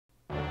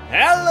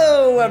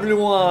Hello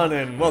everyone,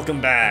 and welcome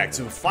back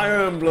to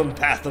Fire Emblem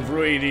Path of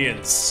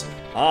Radiance.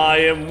 I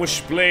am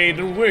Wishblade,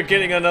 and we're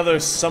getting another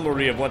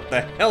summary of what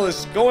the hell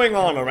is going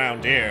on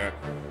around here.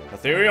 The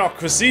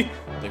Theocracy,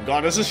 the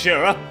Goddess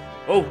Ashera,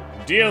 oh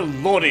dear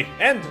lordy,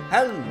 and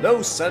hello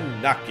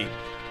Sanaki.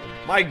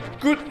 My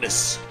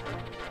goodness,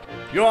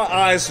 your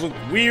eyes look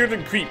weird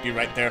and creepy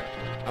right there.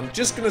 I'm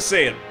just gonna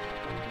say it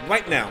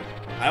right now.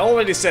 I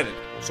already said it,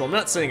 so I'm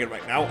not saying it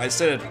right now. I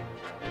said it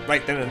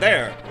right then and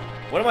there.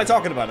 What am I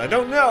talking about? I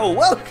don't know.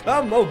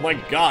 Welcome! Oh my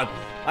god.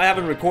 I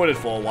haven't recorded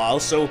for a while,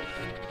 so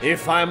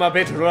if I'm a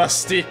bit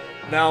rusty,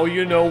 now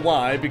you know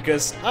why.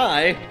 Because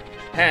I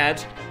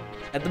had,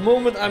 at the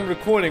moment I'm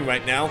recording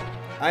right now,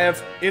 I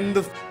have, in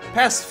the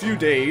past few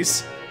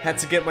days, had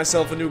to get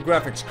myself a new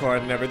graphics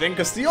card and everything,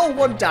 because the old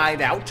one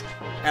died out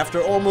after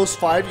almost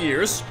 5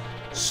 years.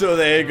 So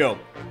there you go.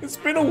 It's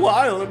been a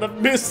while and I've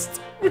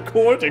missed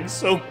recording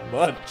so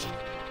much.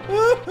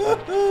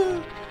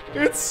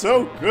 It's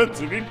so good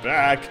to be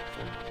back.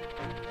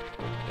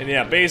 And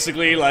yeah,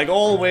 basically, like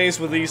always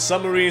with these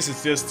summaries,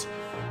 it's just,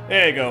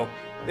 there you go.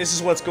 This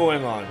is what's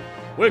going on.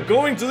 We're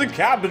going to the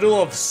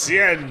capital of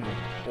Sien,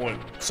 or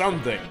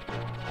something.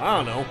 I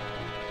don't know.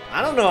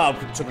 I don't know how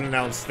to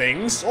pronounce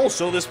things.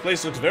 Also, this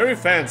place looks very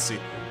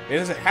fancy.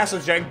 It has a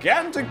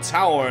gigantic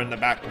tower in the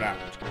background.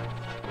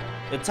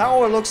 The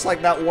tower looks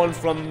like that one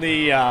from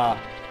the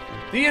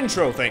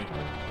intro thing.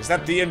 Is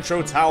that the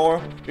intro tower?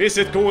 Is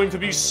it going to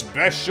be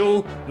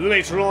special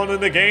later on in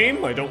the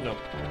game? I don't know.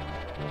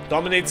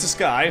 Dominates the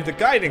sky, the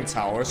guiding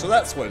tower, so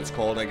that's what it's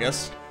called, I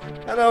guess.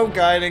 Hello,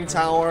 guiding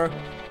tower.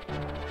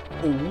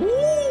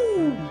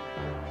 Ooh!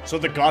 So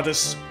the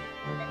goddess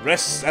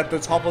rests at the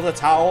top of the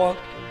tower,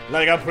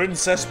 like a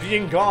princess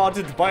being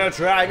guarded by a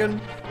dragon.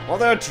 Are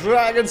there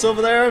dragons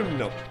over there?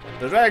 No.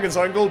 The dragons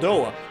are in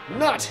Goldoa.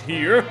 Not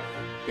here!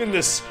 In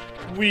this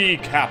wee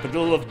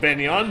capital of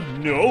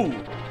Begnion. No!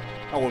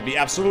 That would be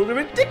absolutely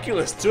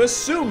ridiculous to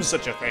assume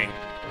such a thing.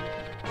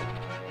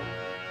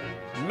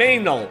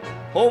 Mainol,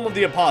 home of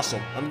the apostle.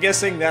 I'm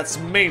guessing that's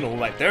Mainol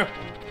right there.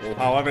 Or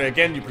however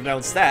again you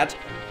pronounce that.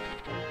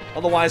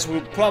 Otherwise we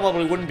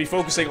probably wouldn't be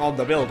focusing on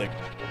the building.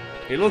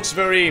 It looks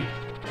very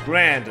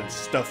grand and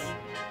stuff.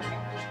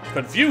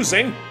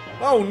 Confusing?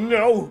 Oh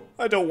no,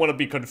 I don't want to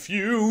be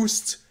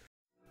confused.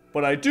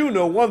 But I do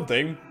know one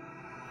thing.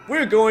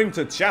 We're going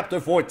to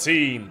chapter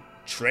 14.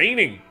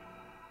 Training.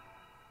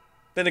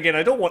 Then again,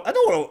 what? I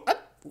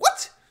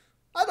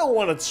don't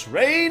want to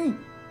train.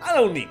 I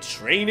don't need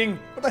training.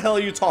 What the hell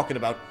are you talking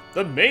about?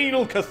 The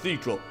Mainol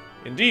Cathedral.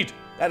 Indeed,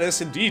 that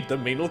is indeed the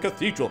Mainol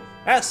Cathedral,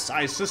 as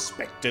I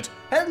suspected.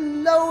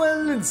 Hello,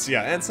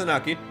 Alincia and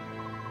Sanaki.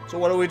 So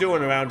what are we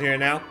doing around here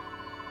now?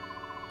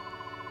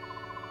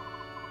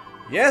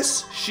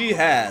 Yes, she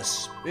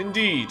has.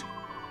 Indeed.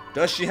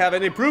 Does she have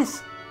any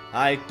proof?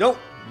 I don't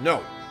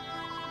know.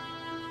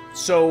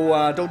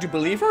 So, don't you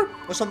believe her?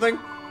 Or something?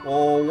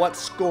 Or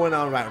what's going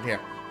on around here?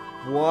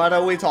 What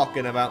are we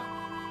talking about?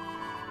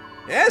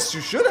 Yes,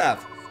 you should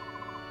have.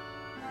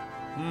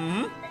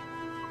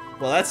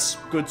 Well, that's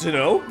good to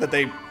know, that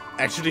they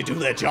actually do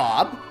their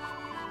job.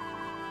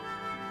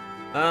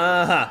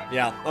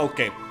 Yeah,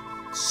 okay.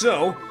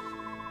 So...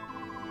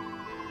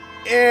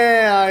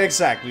 yeah,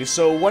 exactly.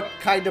 So what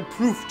kind of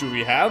proof do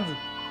we have?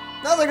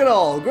 Nothing at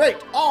all. Great.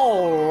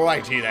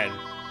 Alrighty then.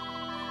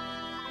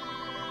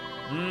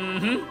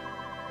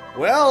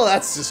 Well,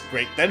 that's just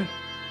great then.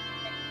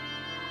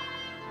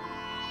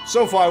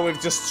 So far,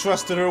 we've just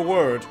trusted her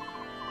word.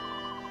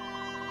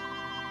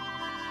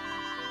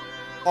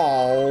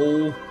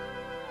 Oh.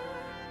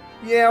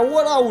 Yeah,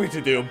 what are we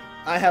to do?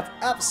 I have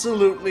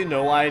absolutely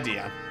no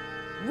idea.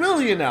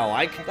 Really, you know,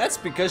 Ike, that's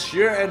because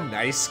you're a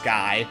nice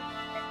guy.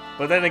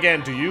 But then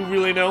again, do you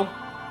really know?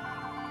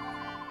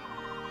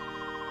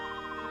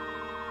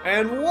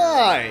 And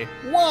why?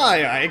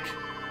 Why, Ike?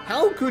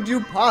 How could you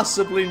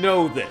possibly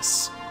know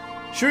this?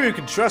 Sure, you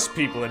can trust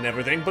people and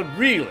everything, but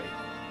really?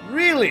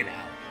 Really now?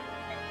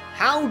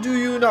 How do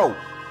you know?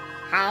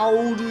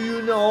 How do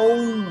you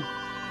know?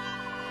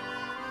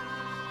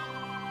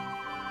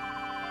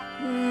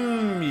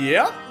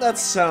 Yeah, that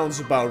sounds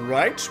about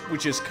right,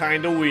 which is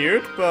kinda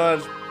weird, but...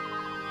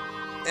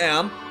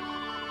 yeah.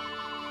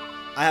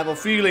 I have a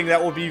feeling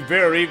that would be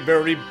very,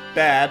 very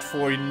bad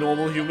for a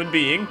normal human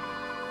being.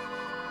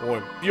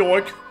 Or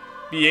Bjork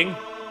being.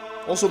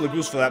 Also the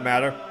goose for that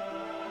matter.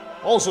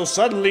 Also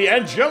suddenly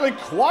angelic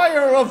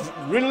choir of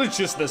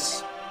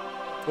religiousness.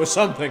 Or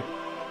something.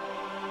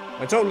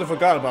 I totally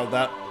forgot about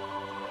that.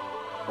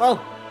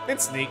 Well,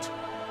 it's neat.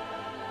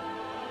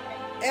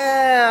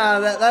 Yeah,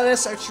 that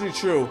is actually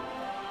true.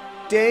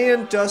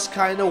 Dayan does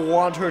kinda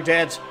want her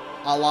dead.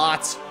 A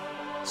lot.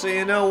 So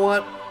you know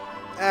what?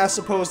 I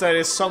suppose that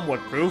is somewhat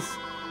proof.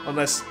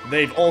 Unless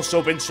they've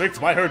also been tricked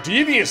by her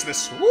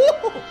deviousness.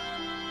 Woo!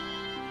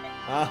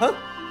 Uh-huh.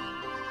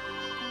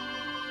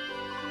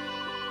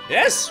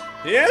 Yes,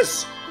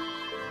 yes.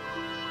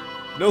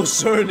 No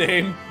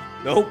surname.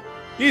 Nope.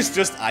 He's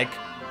just Ike.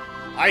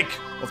 Ike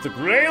of the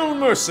Grail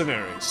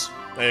Mercenaries.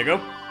 There you go.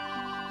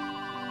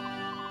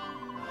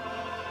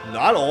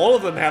 not all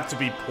of them have to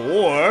be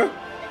poor.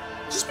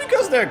 Just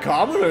because they're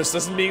commoners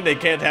doesn't mean they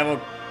can't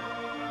have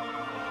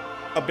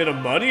a bit of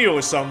money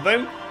or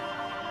something.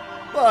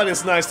 But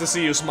it's nice to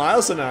see you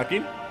smile,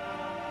 Sanaki.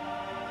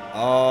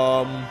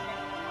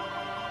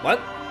 What?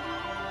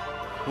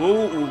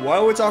 What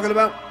are we talking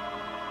about?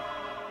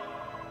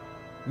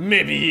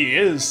 Maybe he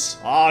is.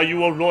 Are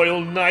you a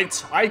royal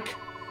knight, Ike?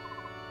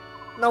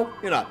 No,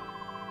 you're not.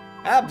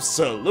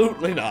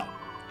 Absolutely not.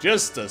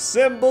 Just a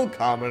simple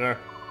commoner.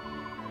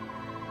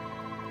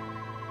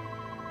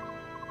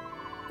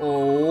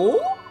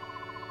 Oh?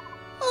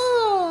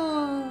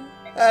 Oh.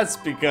 That's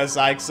because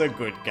Ike's a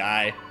good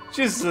guy.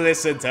 Just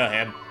listen to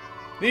him.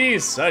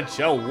 He's such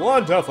a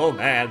wonderful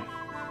man.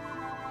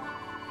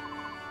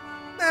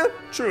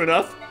 True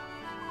enough.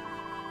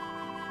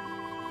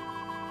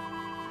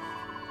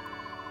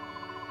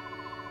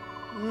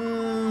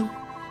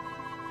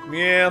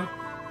 Yeah.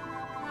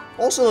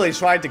 Also, they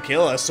tried to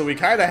kill us, so we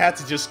kinda had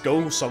to just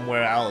go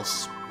somewhere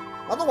else.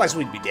 Otherwise,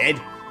 we'd be dead.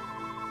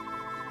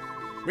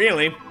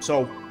 Really?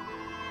 So,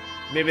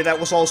 maybe that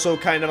was also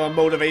kind of a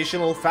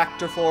motivational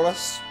factor for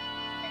us?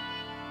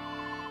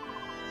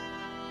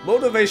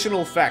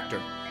 Motivational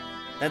factor.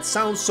 That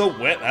sounds so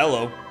wet.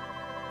 Hello.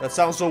 That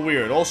sounds so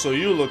weird. Also,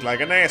 you look like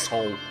an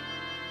asshole.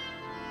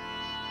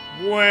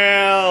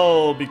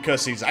 Well,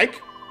 because he's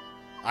Ike.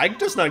 Ike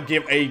does not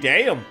give a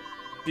damn.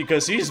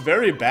 Because he's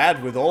very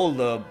bad with all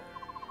the...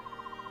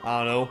 I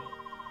don't know.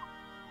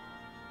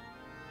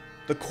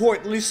 The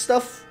courtly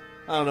stuff?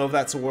 I don't know if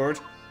that's a word.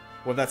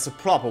 Or if that's a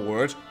proper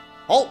word.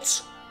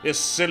 Halt! You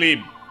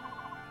silly...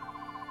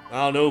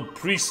 I don't know,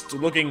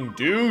 priest-looking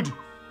dude.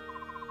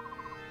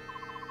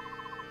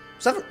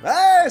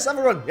 Hey,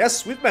 Severin!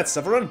 Yes, we've met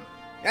Severin.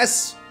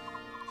 Yes!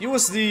 He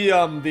was the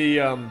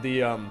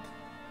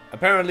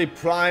apparently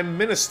Prime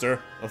Minister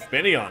of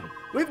Begnion.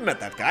 We've met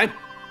that guy.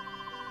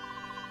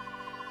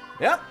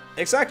 Yeah,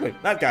 exactly,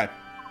 that guy.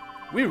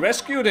 We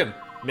rescued him.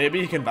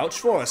 Maybe he can vouch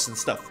for us and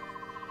stuff.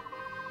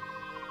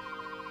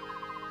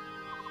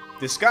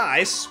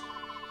 Disguise?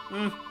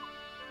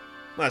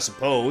 I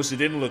suppose. He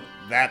didn't look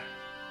that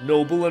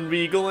noble and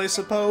regal, I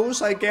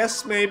suppose. I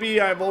guess,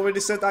 maybe. I've already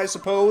said I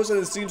suppose, and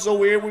it seems so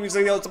weird when you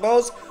say I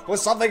suppose. Or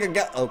something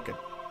again. Okay.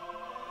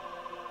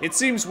 It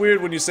seems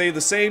weird when you say the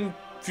same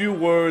few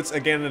words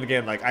again and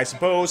again. Like, I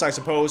suppose, I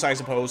suppose, I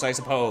suppose, I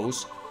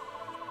suppose.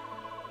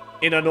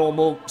 In a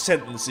normal,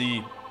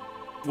 sentencey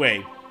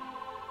way.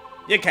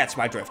 You catch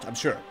my drift, I'm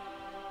sure.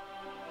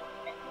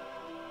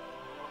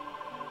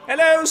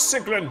 Hello,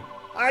 Siglin.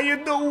 How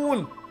you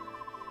doing?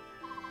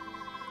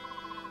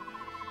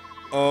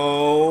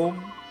 Oh,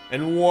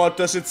 and what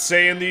does it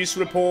say in these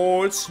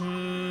reports?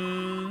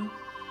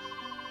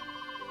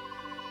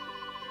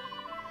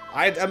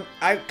 I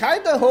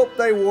kinda hope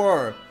they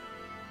were,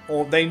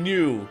 or they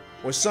knew,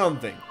 or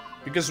something.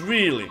 Because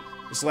really,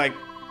 it's like,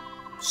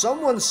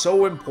 someone's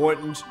so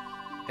important,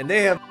 and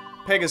they have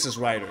Pegasus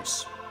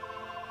riders.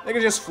 They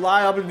can just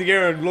fly up in the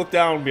air and look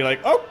down and be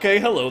like, okay,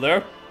 hello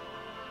there.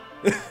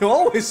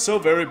 Always so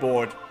very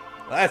bored.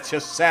 That's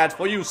just sad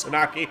for you,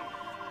 Sanaki.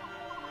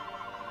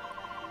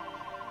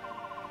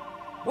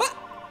 What?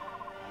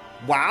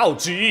 Wow,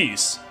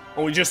 jeez.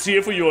 Are we just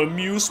here for your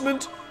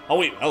amusement? Oh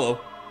wait, hello.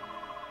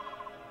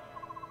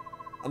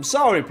 I'm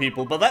sorry,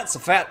 people, but that's a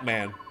fat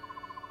man.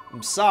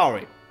 I'm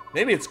sorry.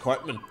 Maybe it's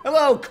Cartman.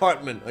 Hello,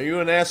 Cartman. Are you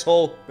an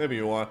asshole? Maybe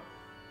you are.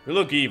 You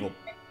look evil.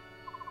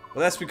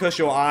 Well, that's because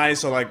your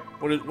eyes are like...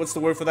 what's the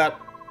word for that?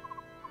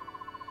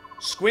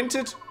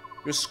 Squinted?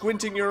 You're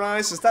squinting your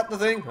eyes? Is that the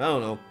thing? I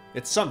don't know.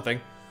 It's something.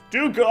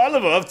 Duke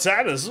Oliver of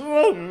Tanis.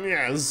 Oh,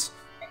 yes.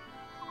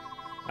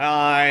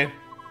 Hi.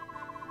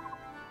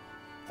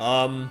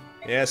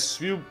 Yes,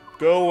 you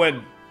go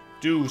and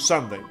do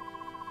something.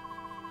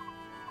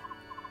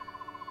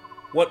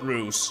 What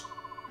ruse?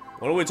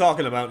 What are we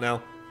talking about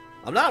now?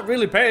 I'm not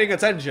really paying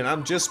attention,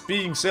 I'm just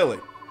being silly.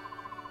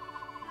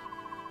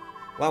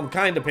 Well, I'm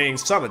kinda paying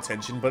some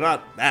attention, but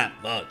not that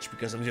much,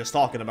 because I'm just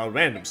talking about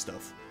random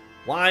stuff.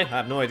 Why? I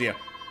have no idea.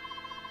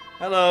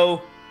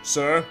 Hello,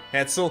 Sir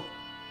Hetzel.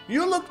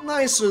 You look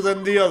nicer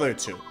than the other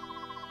two.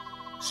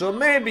 So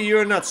maybe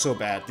you're not so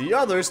bad. The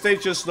others, they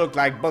just look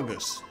like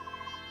buggers.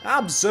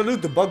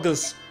 Absolute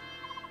buggers.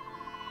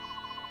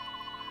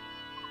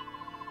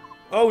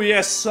 Oh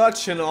yes,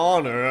 such an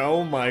honor.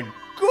 Oh my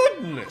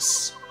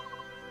goodness.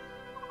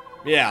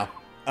 Yeah,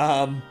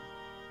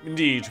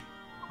 indeed.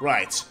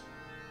 Right.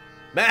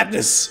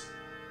 Madness!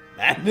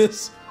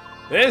 Madness?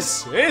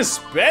 This is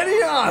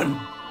Begnion!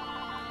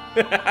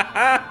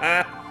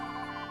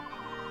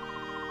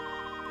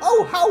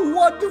 Oh, how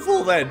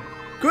wonderful then!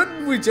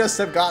 Couldn't we just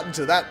have gotten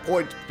to that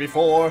point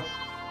before?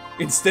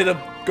 Instead of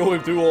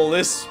going through all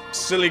this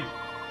silly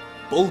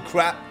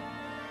bullcrap?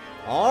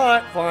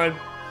 Alright, fine.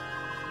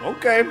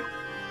 Okay.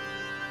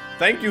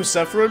 Thank you,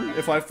 Severin.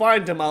 If I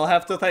find him, I'll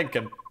have to thank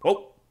him.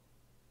 Oh.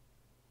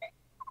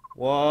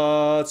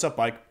 What's up,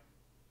 Mike?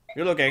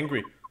 You look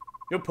angry.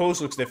 Your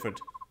pose looks different.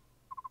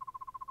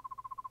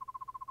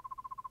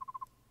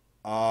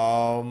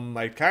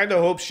 I kinda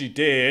hope she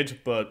did,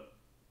 but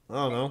I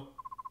don't know.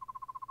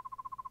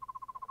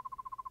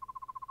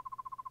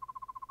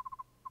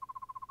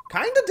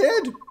 kinda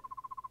did.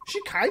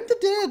 She kinda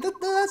did.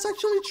 That's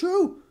actually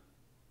true.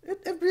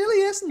 It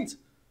really isn't.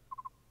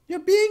 You're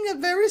being a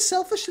very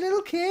selfish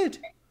little kid.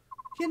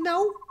 You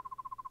know?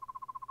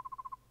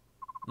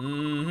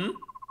 Mm-hmm.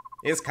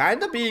 It's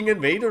kinda being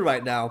invaded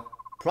right now.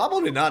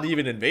 Probably not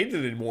even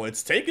invaded anymore.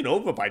 It's taken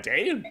over by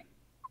Dan.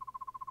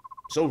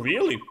 So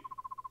really.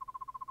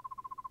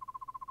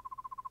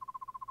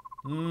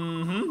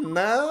 Mm-hmm.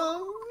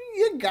 No,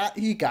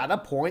 he got a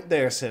point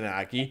there,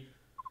 Senaki.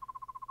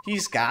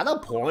 He's got a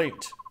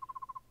point.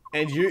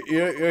 And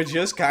you're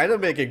just kind of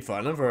making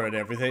fun of her and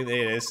everything.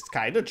 It's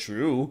kind of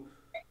true.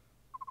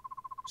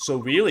 So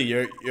really,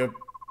 you're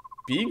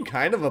being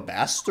kind of a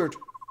bastard.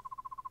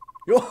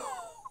 You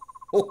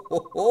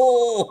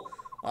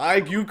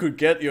could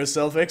get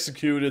yourself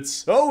executed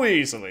so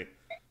easily.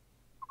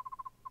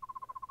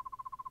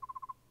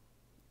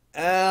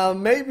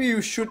 Maybe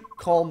you should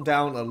calm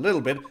down a little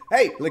bit.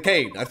 Hey,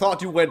 Lacane, I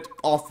thought you went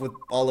off with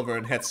Oliver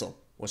and Hetzel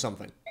or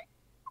something.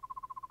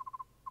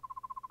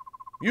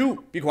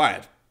 You, be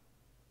quiet.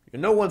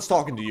 No one's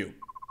talking to you.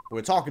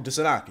 We're talking to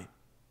Senaki.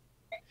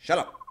 Shut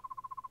up.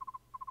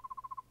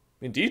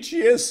 Indeed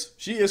she is.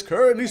 She is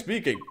currently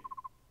speaking.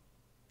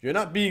 You're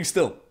not being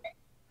still.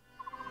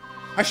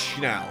 Hush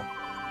now.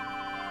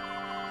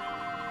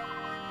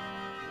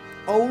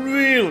 Oh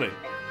really?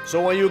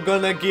 So are you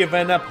gonna give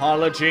an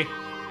apology?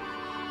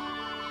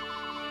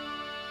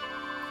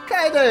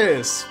 Kinda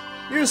is.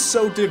 You're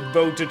so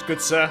devoted, good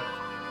sir.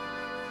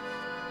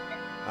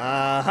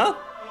 Uh-huh.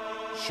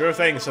 Sure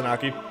thing,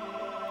 Senaki.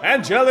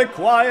 Angelic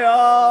choir!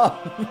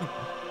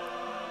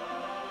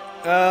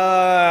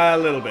 A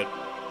little bit.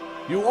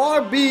 You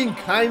are being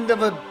kind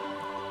of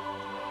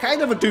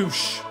a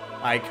douche.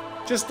 Like,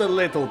 just a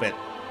little bit.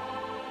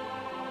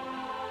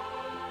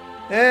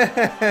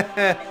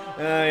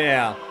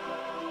 Yeah.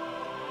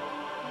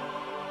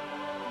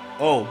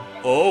 Oh,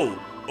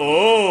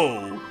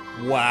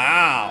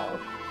 wow.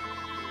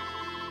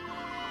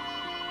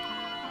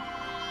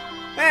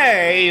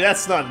 Hey,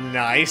 that's not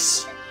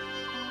nice.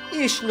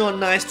 It's not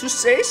nice to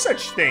say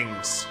such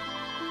things.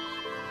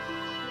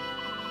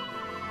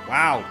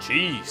 Wow,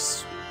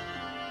 jeez.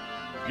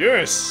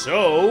 You're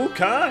so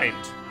kind.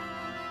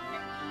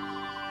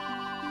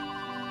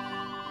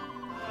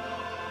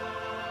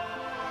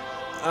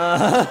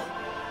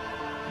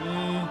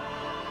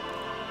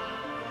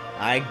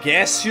 I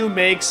guess you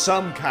make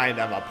some kind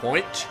of a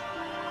point.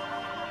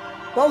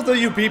 Both of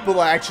you people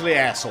are actually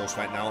assholes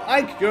right now.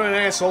 Ike, you're an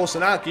asshole.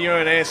 Senaki, you're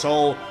an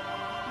asshole.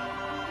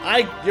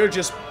 Ike, you're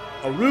just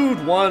a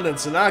rude one. And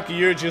Senaki,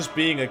 you're just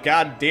being a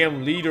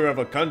goddamn leader of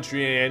a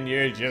country. And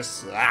you're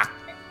just...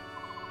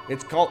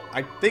 It's called...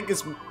 I think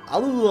it's...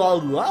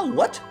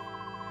 What?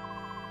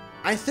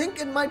 I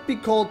think it might be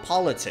called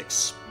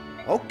politics.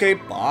 Okay,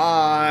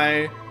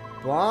 bye.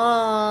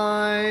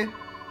 Bye.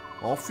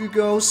 Off you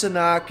go,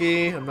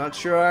 Senaki. I'm not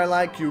sure I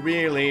like you,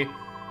 really.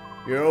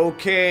 You're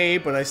okay,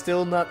 but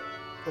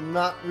I'm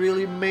not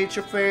really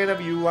major fan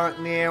of you right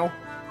now.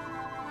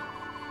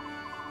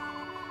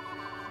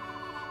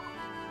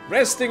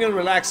 Resting and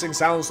relaxing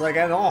sounds like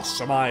an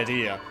awesome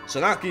idea.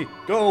 Senaki,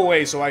 go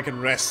away so I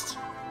can rest.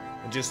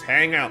 And just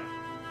hang out.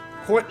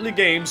 Courtly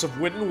games of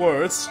wit and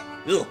words.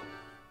 Ugh.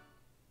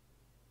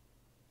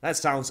 That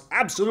sounds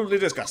absolutely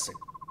disgusting.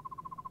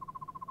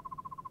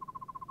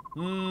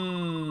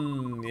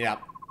 Yeah.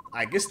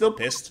 Ike is still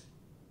pissed.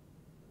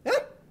 Yeah.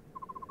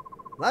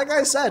 Like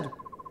I said,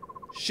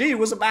 she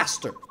was a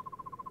bastard.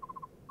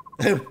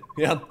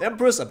 Yeah,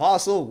 Empress,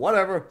 Apostle,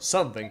 whatever,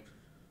 something.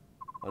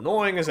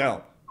 Annoying as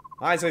hell.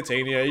 Hi,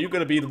 Titania, are you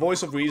gonna be the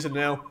voice of reason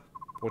now?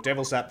 Or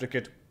Devil's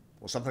Advocate?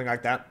 Or something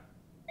like that?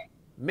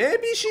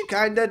 Maybe she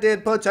kinda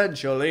did,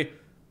 potentially.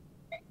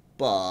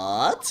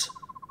 But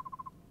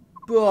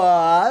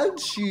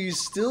she's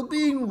still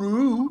being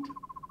rude.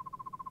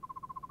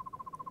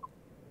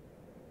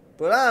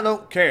 But I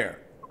don't care.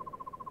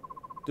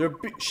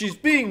 She's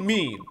being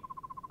mean.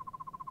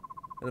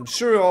 And I'm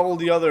sure all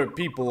the other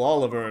people,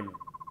 Oliver and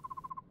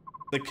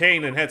the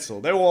Kane and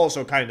Hetzel, they were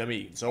also kinda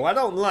mean. So I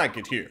don't like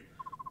it here.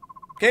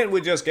 Can't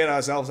we just get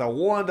ourselves a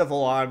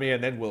wonderful army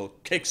and then we'll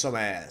kick some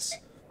ass?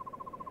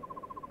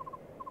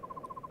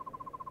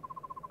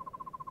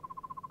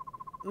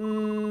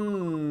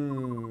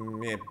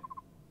 It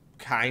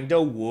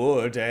kinda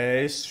would,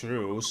 it's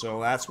true. So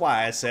that's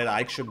why I said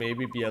Ike should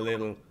maybe be a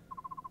little,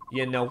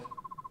 you know,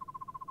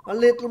 a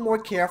little more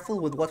careful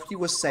with what he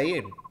was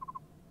saying.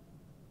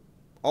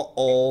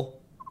 Uh-oh.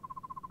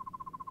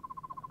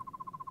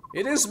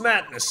 It is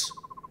madness,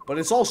 but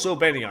it's also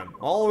Begnion.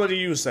 I already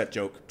used that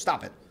joke.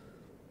 Stop it.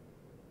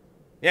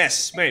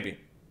 Yes, maybe.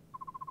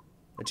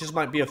 It just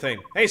might be a thing.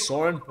 Hey,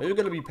 Soren, are you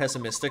gonna be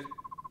pessimistic?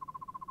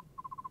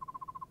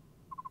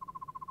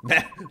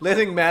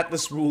 Letting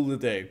madness rule the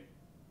day.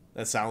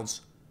 That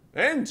sounds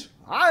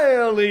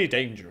entirely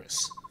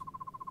dangerous.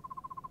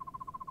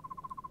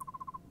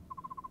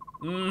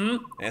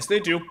 Yes they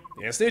do.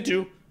 Yes they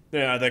do.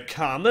 They are the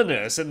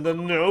commoners and the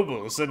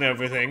nobles and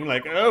everything.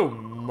 Like, oh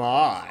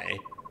my.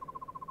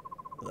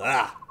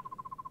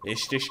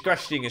 It's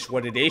disgusting is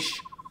what it is.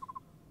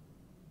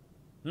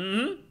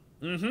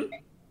 I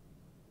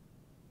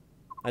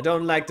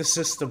don't like the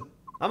system.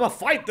 I'ma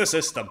fight the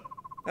system.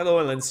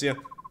 Hello, Alencia.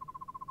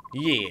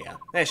 Yeah,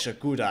 that's a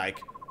good Ike.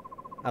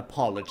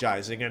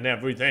 Apologizing and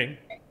everything.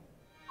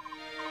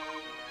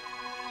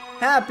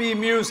 Happy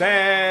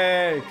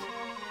music!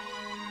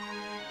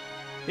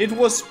 It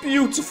was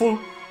beautiful,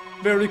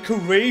 very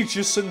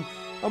courageous and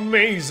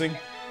amazing.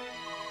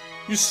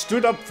 You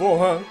stood up for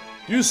her.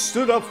 You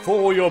stood up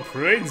for your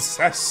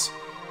princess.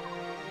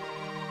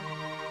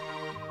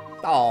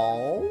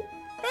 Oh,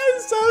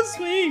 that's so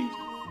sweet.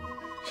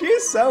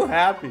 She's so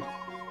happy.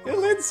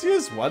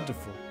 Alencia's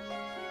wonderful.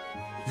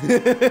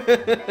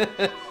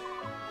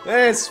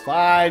 It's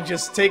fine,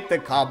 just take the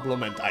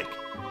compliment, Ike.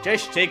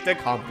 Just take the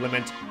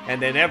compliment,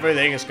 and then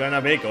everything is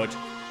gonna be good.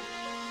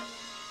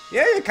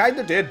 Yeah, you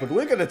kinda did, but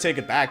we're gonna take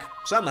it back.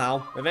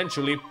 Somehow,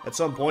 eventually, at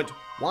some point.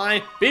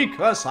 Why?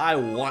 Because I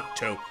want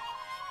to.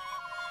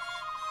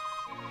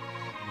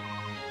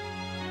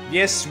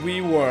 Yes,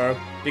 we were.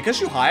 Because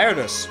you hired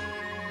us.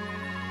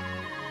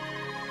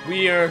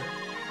 We at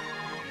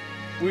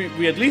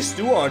least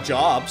do our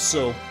job,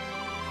 so...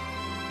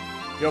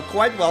 You're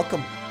quite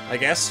welcome, I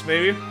guess,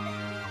 maybe.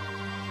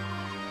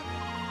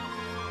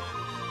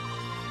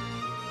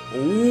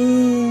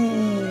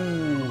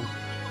 Ooh,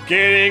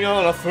 getting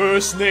on a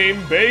first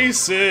name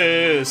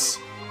basis.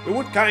 It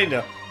would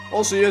kinda.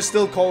 Also, you're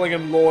still calling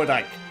him Lord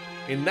Ike.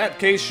 In that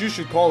case, you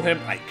should call him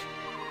Ike.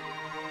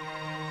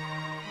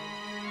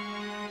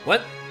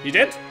 What? You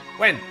did?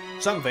 When?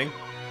 Something.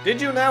 Did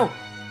you now?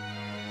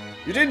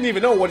 You didn't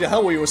even know what the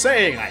hell you were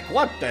saying, Ike.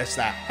 What the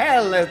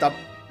hell is the...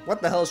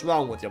 What the hell's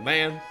wrong with you,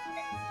 man?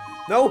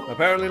 No,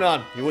 apparently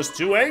not. He was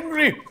too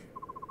angry.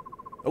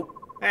 Oh,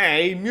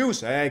 hey,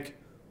 music.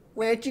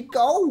 Where'd you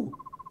go?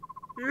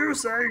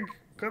 Music,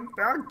 come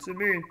back to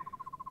me.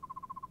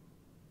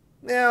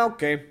 Yeah,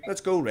 okay.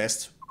 Let's go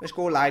rest. Let's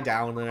go lie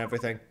down and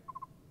everything.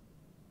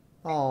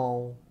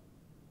 Oh.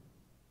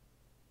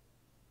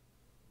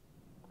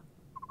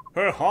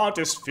 Her heart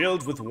is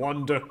filled with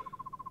wonder.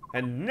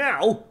 And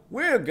now,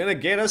 we're gonna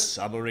get a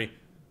summary.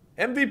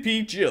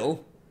 MVP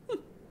Jill.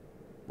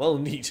 Well,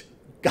 neat.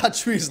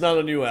 Godfrey's not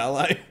a new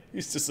ally.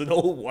 He's just an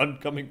old one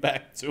coming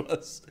back to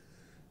us.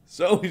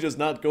 So he does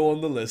not go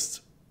on the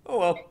list. Oh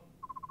well.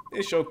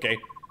 It's okay.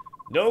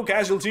 No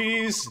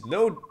casualties,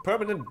 no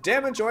permanent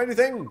damage or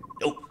anything.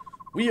 Nope.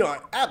 We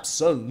are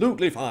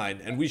absolutely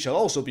fine, and we shall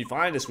also be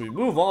fine as we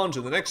move on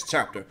to the next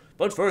chapter.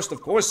 But first,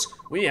 of course,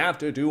 we have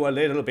to do a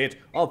little bit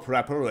of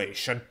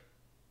preparation.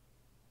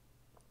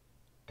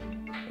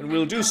 And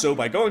we'll do so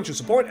by going to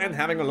support and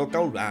having a look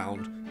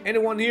around.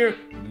 Anyone here?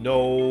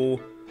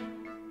 No.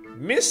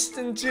 Mist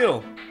and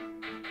Jill.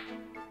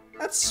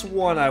 That's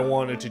one I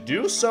wanted to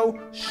do, so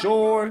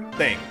sure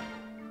thing.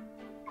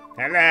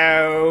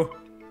 Hello.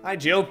 Hi,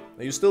 Jill.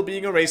 Are you still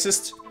being a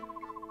racist?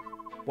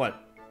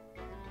 What?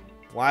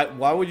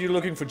 Why were you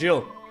looking for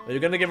Jill? Are you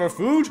gonna give her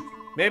food?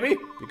 Maybe?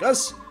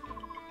 Because...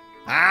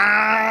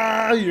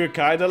 you're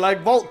kinda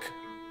like Volk.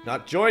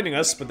 Not joining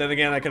us, but then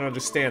again I can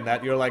understand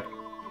that. You're like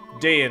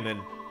Dayan and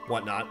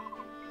whatnot.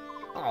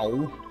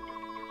 Oh.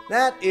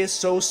 That is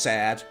so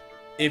sad.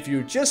 If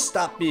you just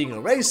stop being a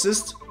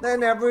racist,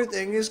 then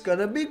everything is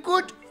gonna be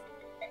good.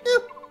 Yeah.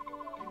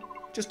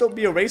 Just don't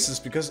be a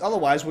racist, because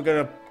otherwise we're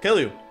gonna kill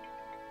you.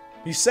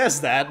 He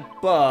says that,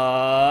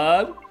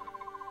 but...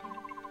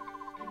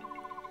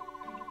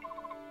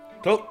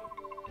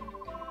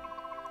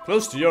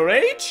 Close to your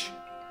age?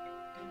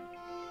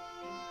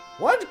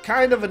 What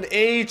kind of an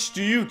age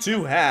do you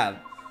two have?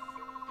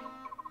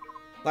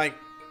 Like,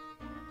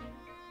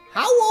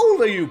 how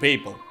old are you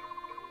people?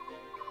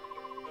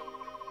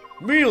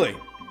 Really?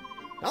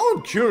 Now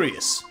I'm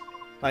curious.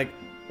 Like,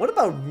 what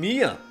about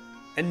Mia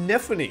and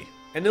Nephany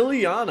and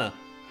Ileana?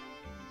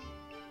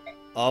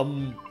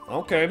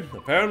 Okay.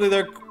 Apparently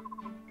they're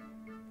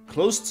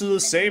close to the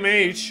same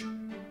age.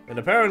 And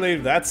apparently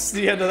that's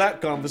the end of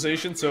that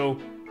conversation, so...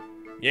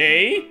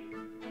 Yay!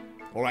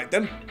 Alright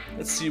then,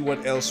 let's see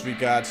what else we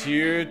got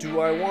here. Do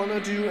I want to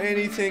do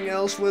anything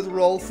else with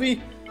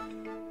Rolfie?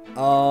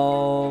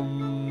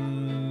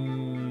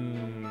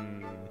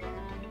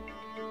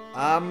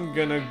 I'm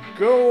gonna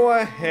go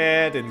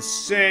ahead and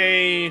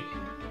say...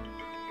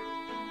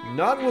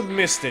 Not with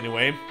Mist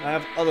anyway. I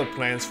have other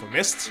plans for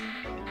Mist.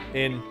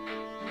 In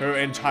her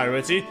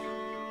entirety.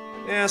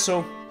 Yeah,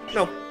 so,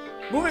 no.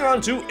 Moving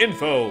on to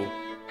info.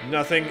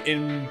 Nothing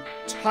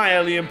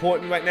entirely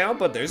important right now,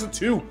 but there's a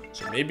 2.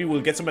 So maybe we'll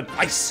get some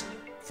advice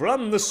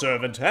from the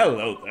servant.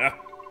 Hello there.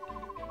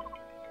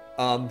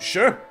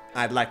 Sure.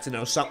 I'd like to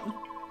know something.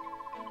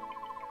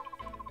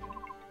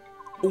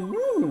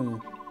 Ooh.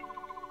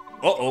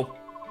 Uh-oh.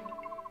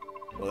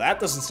 Well, that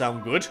doesn't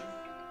sound good.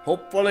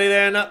 Hopefully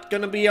they're not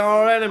gonna be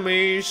our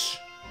enemies.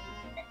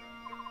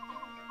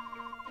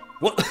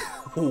 What?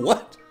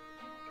 What?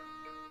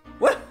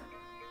 What?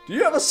 Do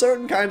you have a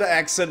certain kind of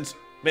accent,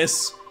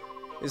 miss?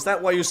 Is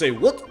that why you say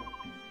what?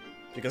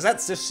 Because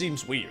that just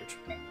seems weird.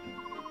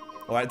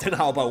 Alright, then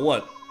how about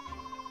what?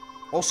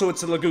 Also,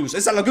 it's a Lagoose.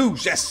 It's a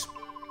Lagoose, yes!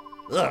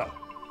 Ugh.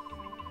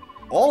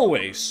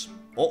 Always.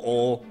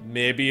 Uh-oh.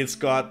 Maybe it's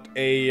got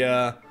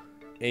a,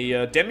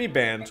 a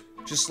demi-band,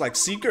 just like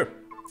Seeker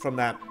from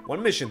that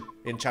one mission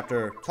in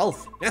chapter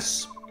 12.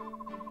 Yes.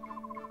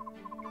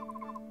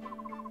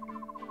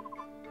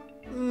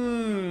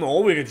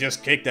 Or we could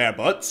just kick their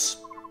butts.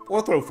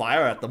 Or throw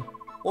fire at them.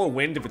 Or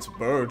wind if it's a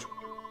bird.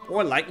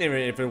 Or lightning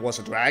if it was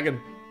a dragon.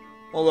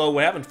 Although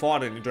we haven't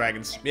fought any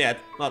dragons yet.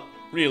 Not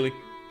really.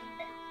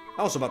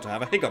 I was about to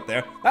have a hiccup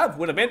there. That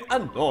would have been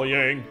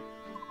annoying.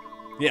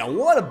 Yeah,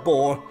 what a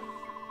bore.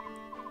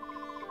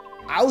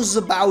 I was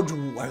about...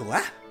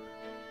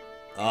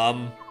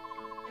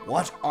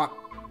 What?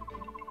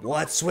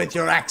 What's with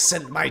your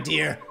accent, my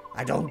dear?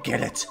 I don't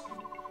get it.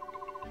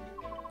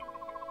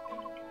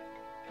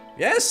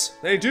 Yes,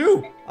 they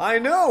do. I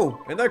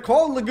know. And they're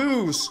called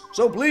Lagoos.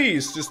 So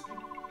please, just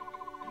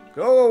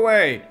go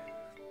away.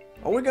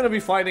 Are we gonna be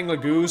fighting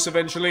Lagoos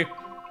eventually?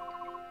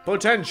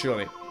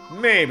 Potentially.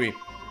 Maybe.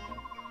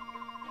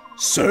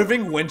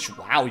 Serving wench.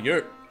 Wow,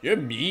 you're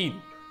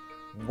mean.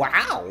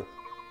 Wow.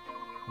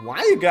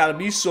 Why you gotta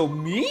be so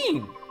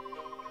mean?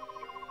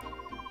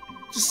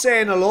 Just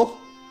saying hello.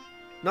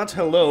 Not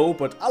hello,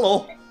 but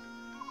hello.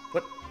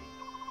 What?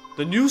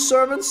 The new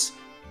servants?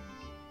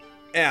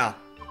 Yeah.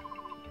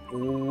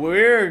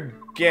 We're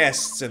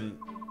guests and...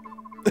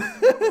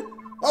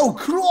 Oh,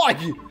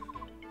 crikey!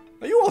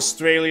 Are you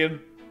Australian?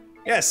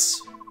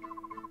 Yes.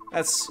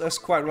 That's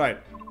quite right.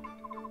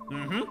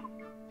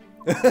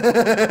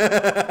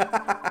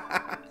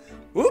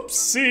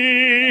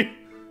 Oopsie!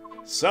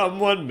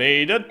 Someone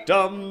made a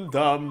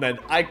dum-dum and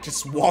I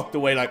just walked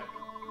away like...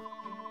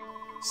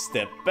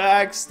 Step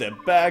back, step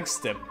back,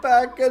 step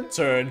back, and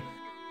turn.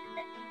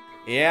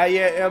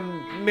 Yeah,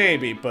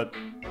 maybe, but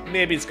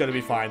maybe it's gonna be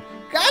fine.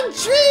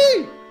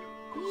 Country!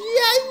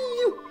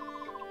 Yay!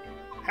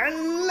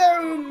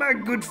 Hello, my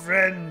good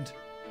friend.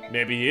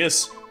 Maybe he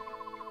is.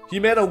 He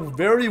met a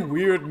very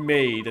weird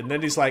maid, and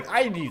then he's like,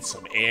 I need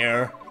some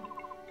air.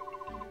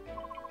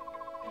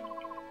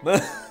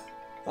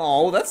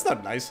 Oh, that's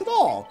not nice at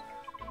all.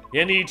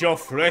 You need your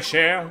fresh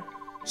air,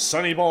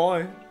 sonny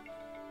boy.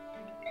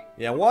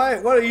 Yeah,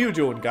 what are you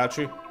doing,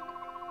 Gotri?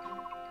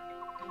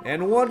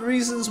 And what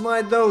reasons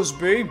might those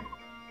be?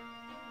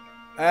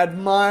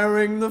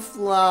 Admiring the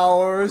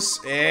flowers.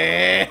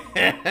 I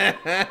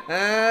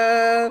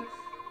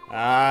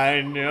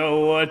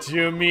know what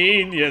you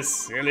mean, you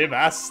silly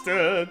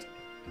bastard.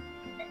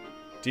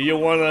 Do you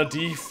wanna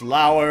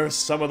deflower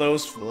some of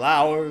those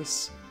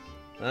flowers?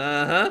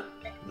 Uh-huh.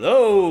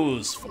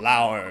 Those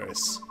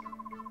flowers.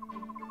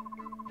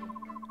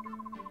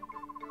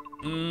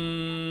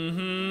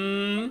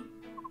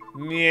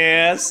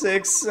 Yes,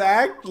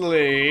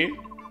 exactly.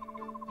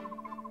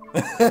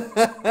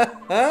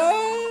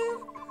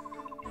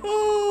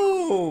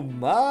 Oh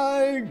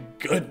my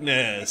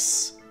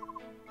goodness.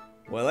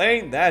 Well,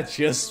 ain't that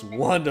just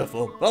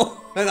wonderful?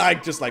 Oh, and I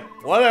just like,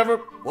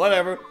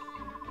 whatever.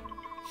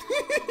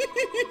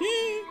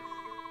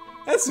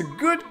 That's a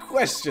good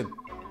question.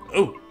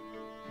 Oh,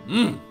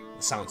 that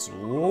sounds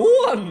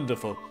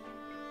wonderful.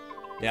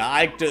 Yeah,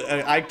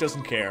 Ike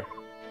doesn't care.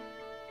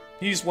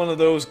 He's one of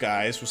those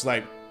guys who's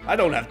like, I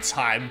don't have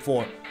time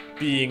for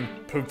being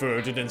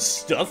perverted and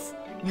stuff.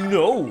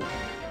 No.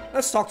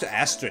 Let's talk to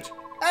Astrid.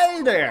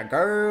 Hey there,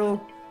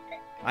 girl.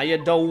 How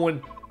you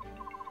doing?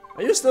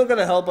 Are you still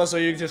gonna help us or are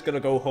you just gonna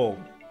go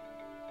home?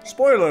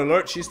 Spoiler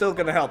alert, she's still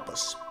gonna help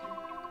us.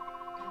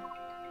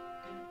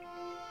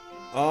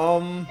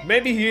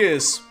 Maybe he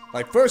is.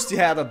 Like, first he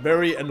had a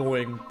very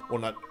annoying, well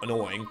not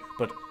annoying,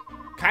 but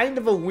kind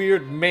of a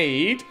weird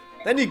maid.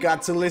 Then he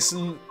got to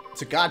listen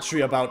to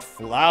Gotri about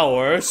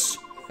flowers.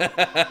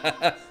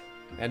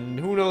 And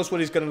who knows what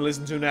he's gonna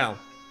listen to now.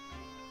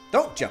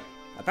 Don't you?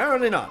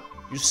 Apparently not.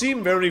 You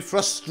seem very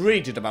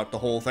frustrated about the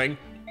whole thing.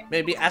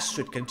 Maybe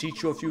Astrid can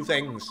teach you a few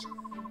things.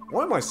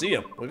 Or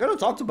Marcia. We're gonna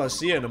talk to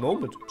Marcia in a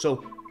moment,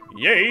 so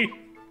yay!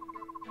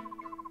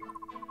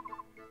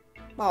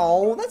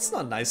 Oh, that's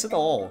not nice at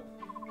all.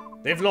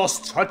 They've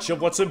lost touch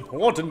of what's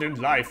important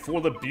in life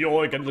for the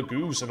Bjorg and the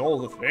goose and all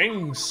the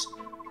things.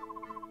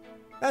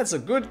 That's a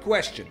good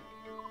question.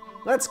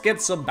 Let's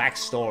get some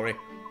backstory.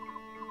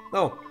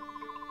 Oh.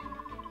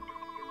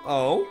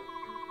 Oh?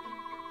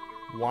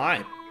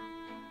 Why?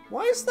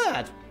 Why is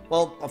that?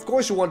 Well, of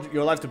course you want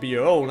your life to be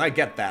your own, I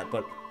get that,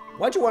 but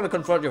why'd you want to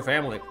confront your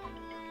family?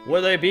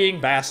 Were they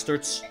being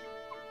bastards?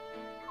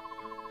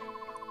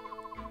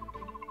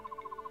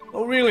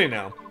 Oh, really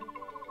now?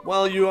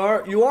 Well, you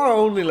are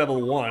only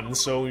level 1,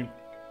 so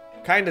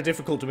kinda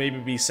difficult to maybe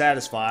be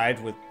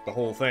satisfied with the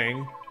whole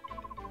thing.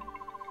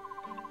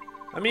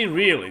 I mean,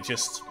 really,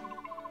 just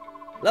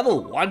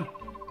level 1?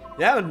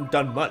 You haven't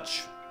done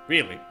much,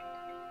 really.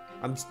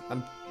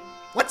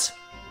 What?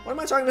 What am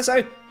I trying to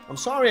say? I'm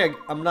sorry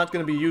I'm not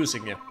gonna be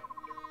using you.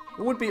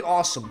 It would be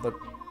awesome, but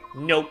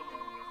nope.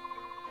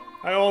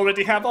 I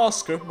already have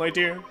Oscar, my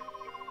dear.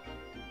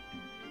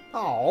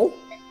 Oh,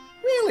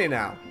 really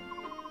now?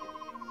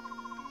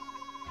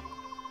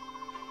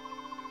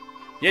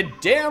 You're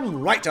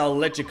damn right I'll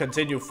let you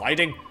continue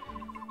fighting.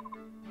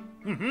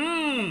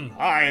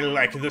 I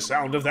like the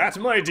sound of that,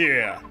 my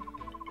dear.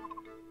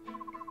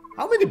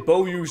 How many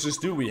bow users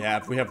do we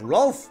have? We have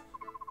Rolf,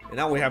 And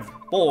now we have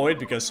Boyd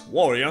because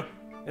warrior.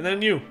 And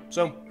then you.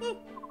 So,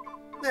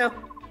 yeah.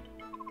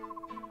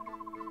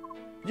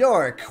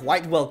 You're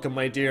quite welcome,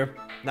 my dear.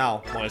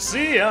 Now,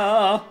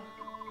 Marcia!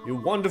 You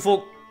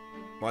wonderful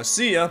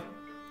Marcia.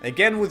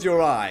 Again with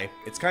your eye.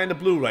 It's kind of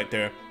blue right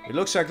there. It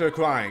looks like they're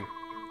crying.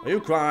 Are you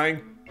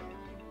crying?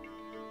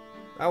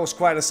 That was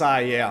quite a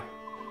sigh, yeah.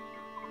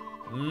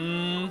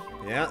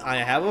 Yeah, I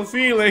have a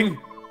feeling.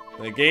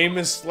 The game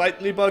is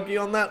slightly buggy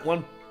on that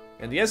one.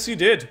 And yes, you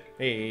did.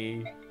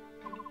 Hey.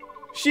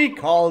 She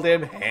called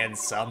him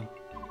handsome.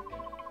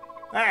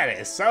 That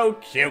is so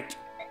cute.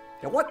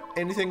 Now what?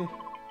 Anything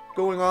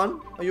going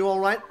on? Are you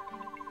alright?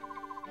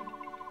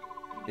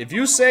 If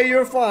you say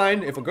you're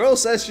fine, if a girl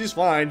says she's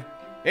fine,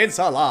 it's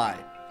a lie.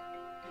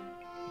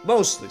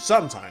 Mostly,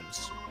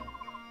 sometimes.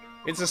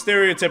 It's a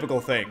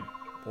stereotypical thing.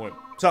 Or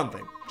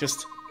something.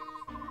 Just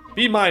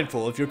be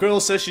mindful. If your girl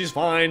says she's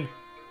fine,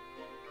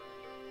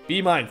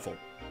 be mindful.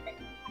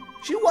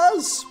 She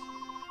was.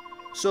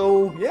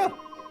 So, yeah.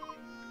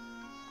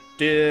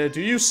 Do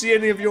you see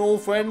any of your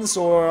old friends,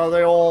 or are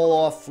they all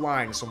off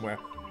flying somewhere?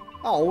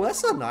 Oh,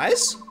 that's not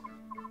nice.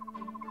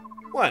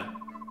 What?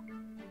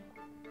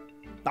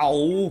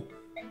 Oh,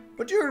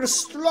 but you're a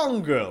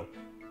strong girl.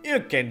 You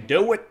can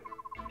do it.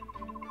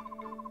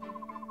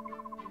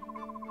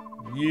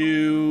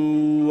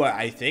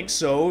 I think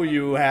so.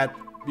 You had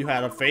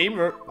a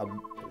favor.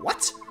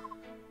 What?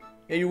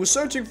 Yeah, you were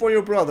searching for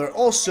your brother.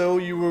 Also,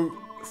 you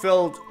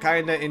felt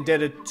kinda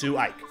indebted to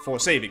Ike for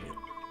saving you.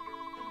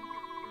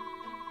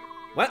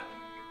 What?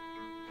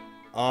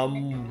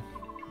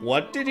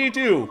 What did he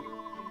do?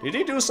 Did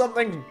he do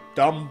something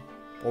dumb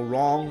or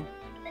wrong?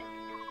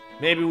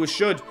 Maybe we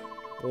should.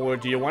 Or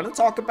do you want to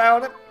talk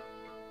about it?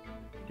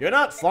 You're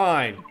not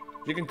fine.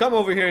 You can come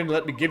over here and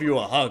let me give you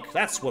a hug.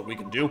 That's what we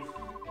can do.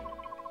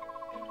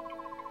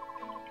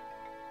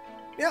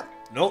 Yep.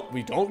 No,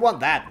 we don't want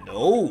that.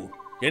 No.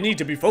 You need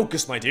to be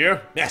focused, my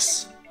dear.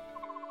 Yes.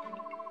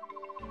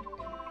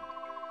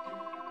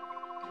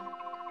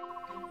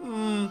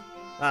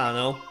 I don't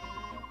know.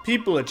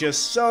 People are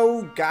just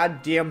so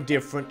goddamn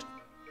different.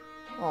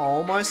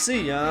 Oh,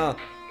 Marcia.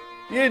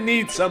 You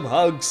need some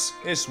hugs.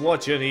 It's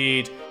what you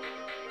need.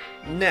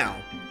 Now,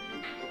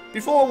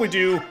 before we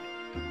do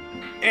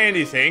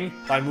anything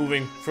by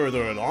moving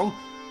further along,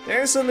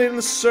 there's a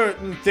little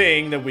certain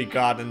thing that we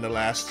got in the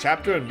last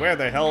chapter, and where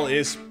the hell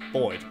is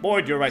Boyd?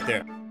 Boyd, you're right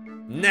there.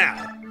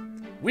 Now,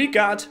 we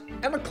got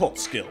an occult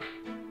skill.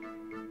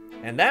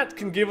 And that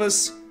can give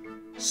us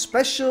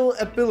special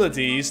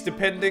abilities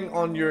depending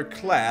on your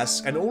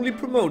class and only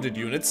promoted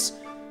units.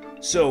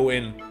 So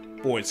in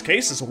Boyd's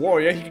case, as a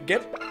warrior, he can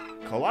get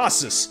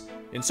Colossus.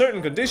 In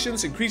certain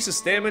conditions,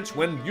 increases damage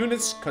when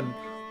units'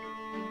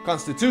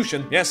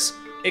 constitution, yes,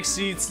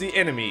 exceeds the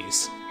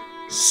enemy's.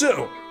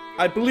 So,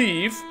 I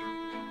believe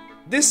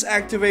this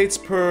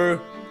activates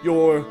per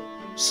your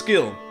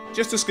skill.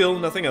 Just a skill,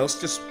 nothing else,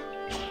 just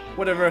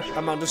whatever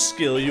amount of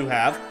skill you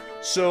have.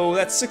 So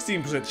that's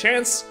 16%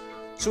 chance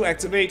to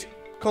activate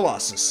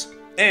Colossus.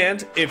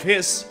 And if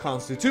his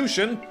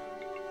constitution,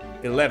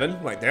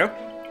 11 right there,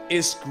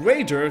 is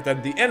greater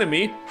than the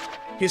enemy,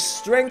 his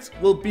strength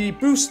will be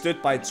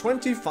boosted by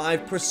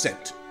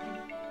 25%.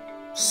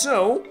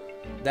 So,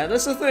 that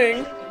is a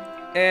thing,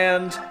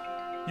 and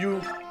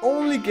you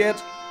only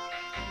get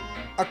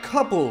a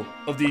couple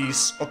of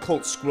these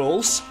occult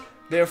scrolls.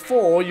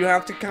 Therefore, you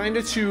have to kind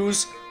of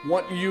choose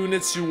what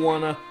units you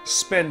want to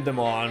spend them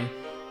on.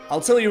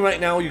 I'll tell you right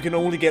now, you can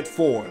only get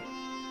 4.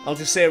 I'll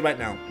just say it right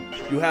now.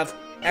 You have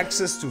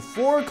access to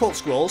 4 occult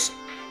scrolls,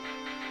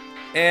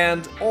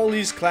 and all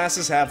these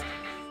classes have,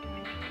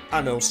 I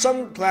don't know,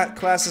 some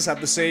classes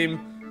have the same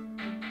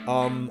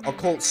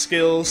occult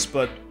skills,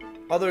 but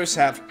others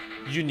have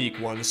unique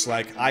ones.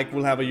 Like Ike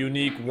will have a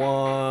unique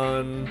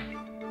one,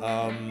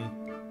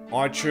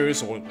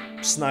 archers or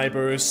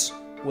snipers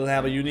will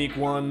have a unique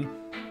one,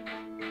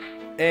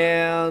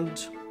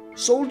 and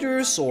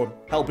soldiers or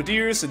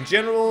halberdiers and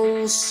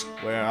generals,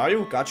 where are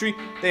you, Gotri?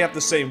 They have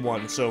the same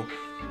one. So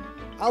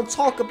I'll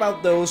talk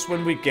about those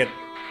when we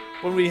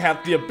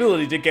have the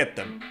ability to get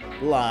them.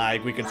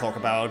 Like we can talk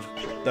about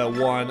the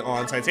one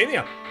on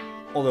Titania,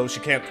 although she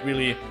can't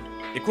really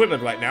equip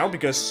it right now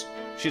because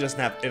she doesn't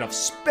have enough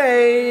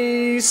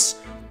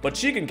space. But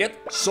she can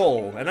get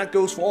Soul, and that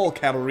goes for all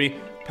cavalry,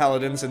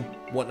 paladins, and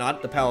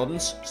whatnot. The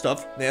paladins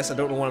stuff. Yes, I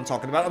don't know what I'm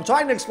talking about. I'm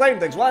trying to explain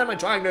things. Why am I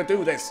trying to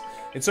do this?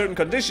 In certain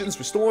conditions,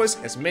 restores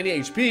as many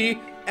HP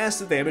as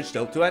the damage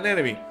dealt to an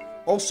enemy.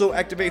 Also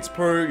activates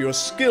per your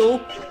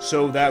skill,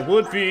 so that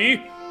would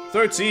be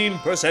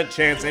 13%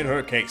 chance in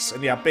her case.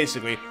 And yeah,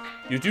 basically,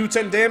 you do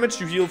 10 damage,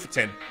 you heal for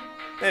 10.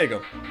 There you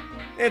go.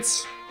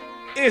 It's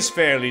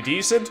fairly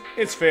decent.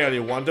 It's fairly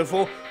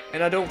wonderful.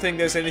 And I don't think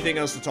there's anything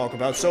else to talk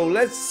about. So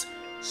let's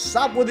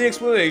stop with the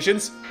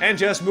explanations and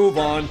just move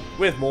on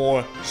with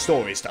more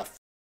story stuff.